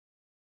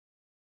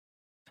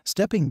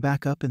Stepping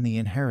back up in the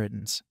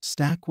inheritance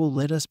stack will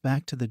lead us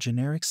back to the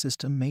generic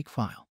system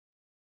makefile.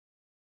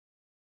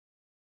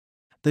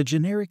 The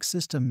generic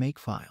system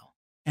makefile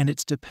and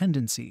its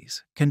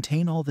dependencies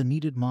contain all the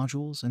needed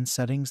modules and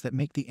settings that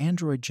make the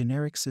Android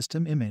generic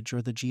system image,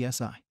 or the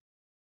GSI.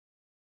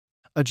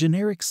 A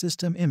generic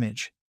system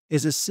image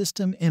is a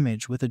system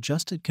image with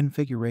adjusted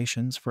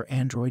configurations for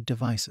Android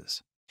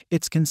devices.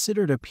 It's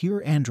considered a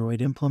pure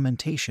Android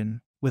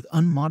implementation with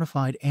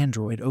unmodified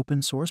Android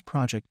open source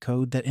project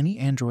code that any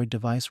Android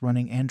device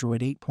running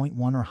Android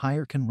 8.1 or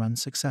higher can run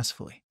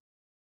successfully.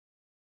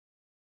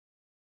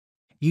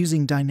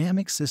 Using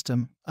dynamic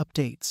system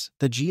updates,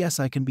 the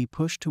GSI can be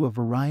pushed to a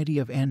variety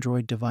of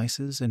Android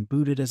devices and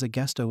booted as a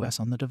guest OS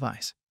on the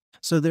device.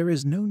 So there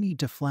is no need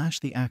to flash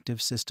the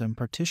active system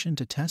partition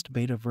to test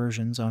beta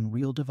versions on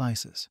real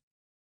devices.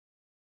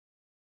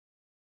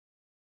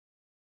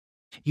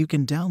 You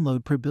can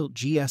download pre-built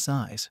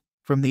GSIs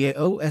from the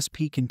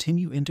AOSP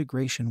Continue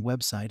Integration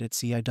website at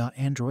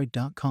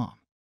ci.android.com.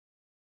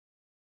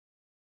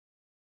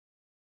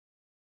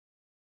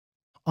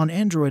 On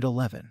Android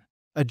 11,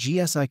 a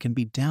GSI can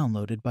be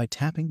downloaded by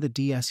tapping the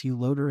DSU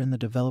loader in the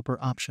developer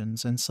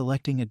options and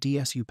selecting a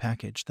DSU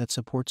package that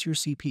supports your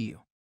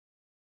CPU.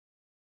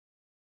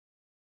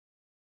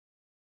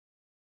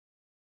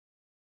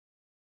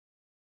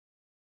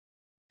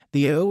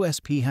 The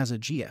AOSP has a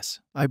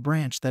GSI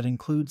branch that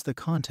includes the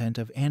content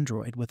of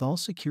Android with all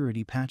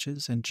security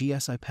patches and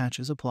GSI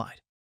patches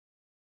applied.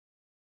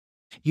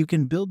 You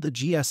can build the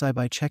GSI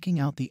by checking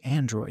out the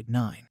Android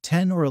 9,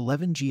 10, or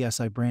 11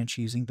 GSI branch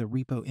using the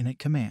repo init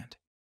command.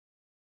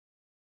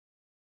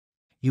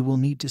 You will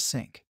need to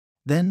sync,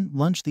 then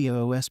launch the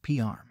AOSP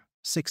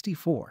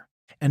ARM64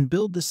 and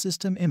build the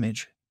system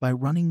image by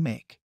running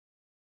make.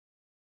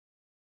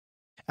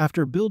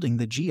 After building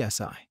the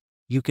GSI,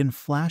 you can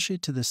flash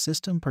it to the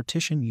system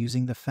partition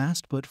using the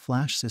fastboot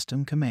flash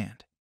system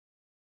command.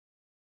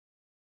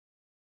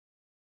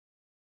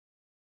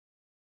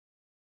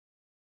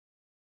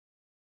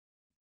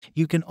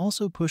 You can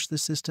also push the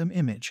system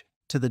image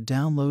to the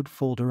download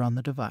folder on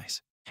the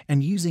device,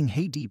 and using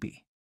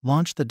HeyDB,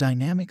 launch the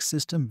dynamic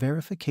system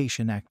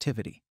verification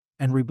activity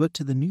and reboot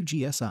to the new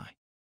GSI.